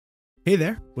Hey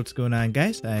there, what's going on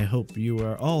guys? I hope you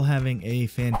are all having a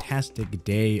fantastic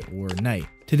day or night.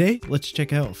 Today, let's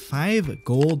check out 5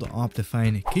 gold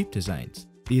Optifine cape designs.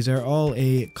 These are all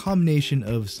a combination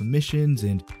of submissions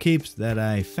and capes that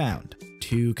I found.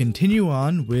 To continue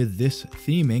on with this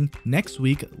theming, next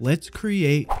week let's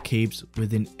create capes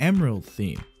with an emerald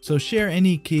theme. So share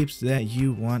any capes that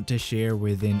you want to share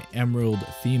with an emerald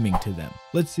theming to them.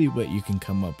 Let's see what you can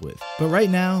come up with. But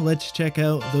right now, let's check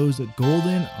out those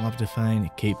golden Optifine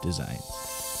cape designs.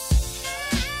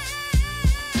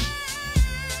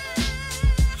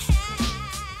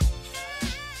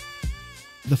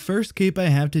 The first cape I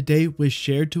have today was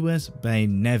shared to us by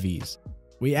Nevies.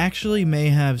 We actually may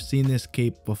have seen this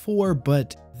cape before,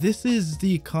 but this is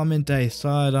the comment I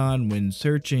saw it on when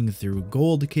searching through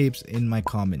gold capes in my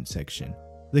comment section.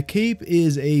 The cape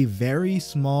is a very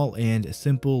small and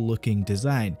simple looking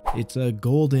design. It's a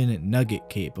golden nugget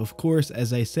cape. Of course,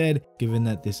 as I said, given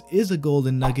that this is a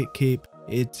golden nugget cape,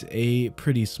 it's a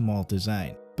pretty small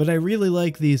design. But I really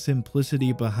like the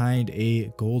simplicity behind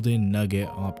a golden nugget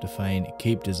Optifine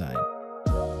cape design.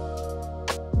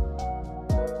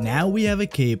 Now we have a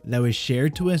cape that was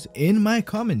shared to us in my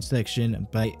comment section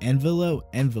by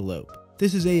Envelope.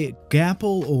 This is a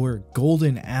gapple or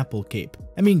golden apple cape.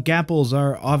 I mean, gapples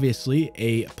are obviously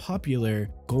a popular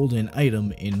golden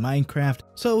item in Minecraft,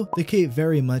 so the cape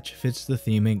very much fits the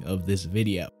theming of this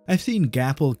video. I've seen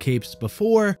gapple capes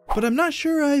before, but I'm not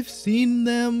sure I've seen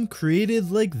them created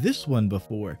like this one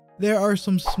before. There are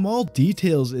some small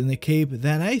details in the cape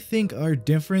that I think are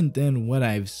different than what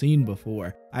I've seen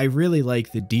before. I really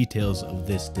like the details of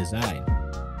this design.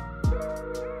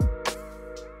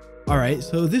 Alright,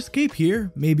 so this cape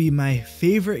here may be my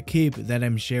favorite cape that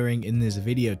I'm sharing in this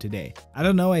video today. I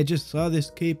don't know, I just saw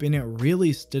this cape and it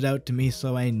really stood out to me,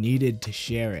 so I needed to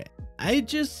share it. I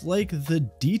just like the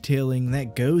detailing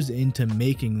that goes into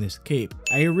making this cape.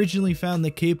 I originally found the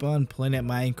cape on Planet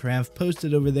Minecraft,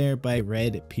 posted over there by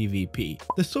Red PvP.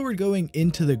 The sword going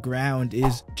into the ground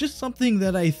is just something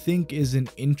that I think is an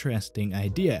interesting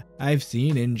idea. I've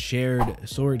seen and shared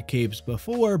sword capes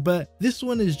before, but this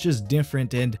one is just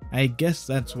different, and I guess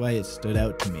that's why it stood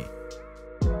out to me.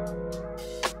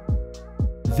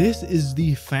 This is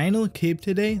the final cape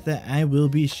today that I will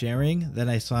be sharing that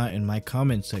I saw in my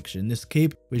comment section. This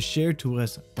cape was shared to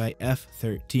us by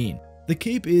F13. The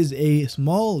cape is a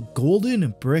small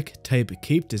golden brick type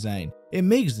cape design. It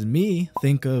makes me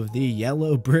think of the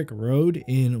yellow brick road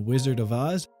in Wizard of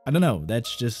Oz. I don't know,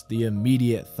 that's just the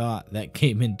immediate thought that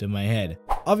came into my head.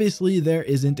 Obviously, there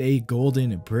isn't a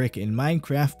golden brick in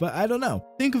Minecraft, but I don't know.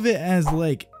 Think of it as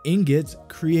like ingots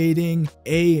creating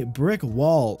a brick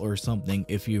wall or something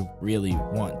if you really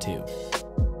want to.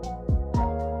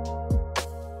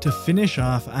 To finish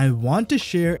off, I want to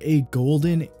share a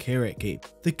golden carrot cape.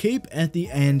 The cape at the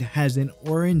end has an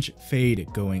orange fade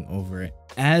going over it.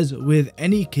 As with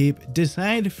any cape,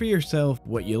 decide for yourself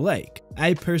what you like.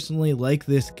 I personally like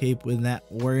this cape with that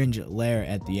orange layer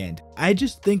at the end. I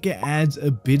just think it adds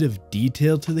a bit of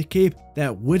detail to the cape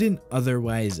that wouldn't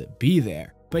otherwise be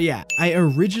there. But yeah, I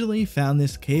originally found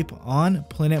this cape on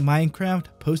Planet Minecraft,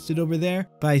 posted over there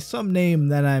by some name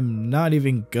that I'm not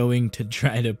even going to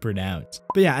try to pronounce.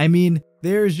 But yeah, I mean,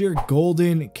 there's your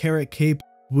golden carrot cape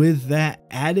with that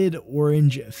added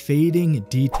orange fading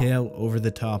detail over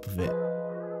the top of it.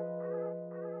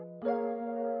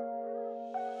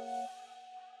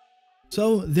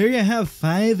 So there you have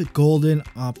 5 golden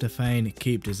Optifine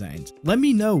cape designs. Let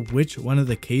me know which one of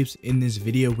the capes in this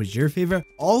video was your favorite.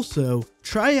 Also,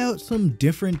 try out some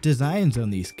different designs on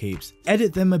these capes.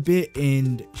 Edit them a bit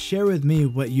and share with me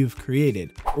what you've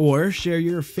created. Or share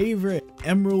your favorite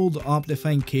emerald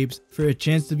Optifine capes for a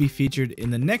chance to be featured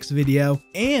in the next video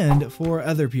and for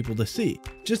other people to see.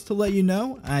 Just to let you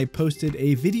know, I posted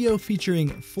a video featuring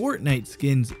Fortnite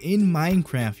skins in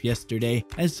Minecraft yesterday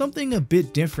as something a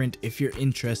bit different if you're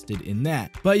interested in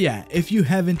that. But yeah, if you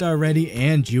haven't already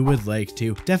and you would like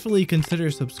to, definitely consider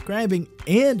subscribing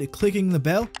and clicking the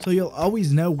bell so you'll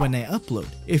always know when I upload.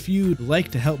 If you'd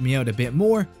like to help me out a bit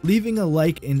more, leaving a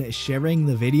like and sharing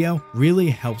the video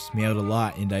really helps me out a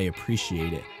lot and I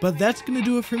appreciate it. But that's gonna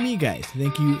do it for me guys.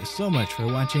 Thank you so much for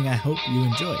watching. I hope you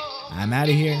enjoyed. I'm out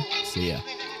of here. See ya.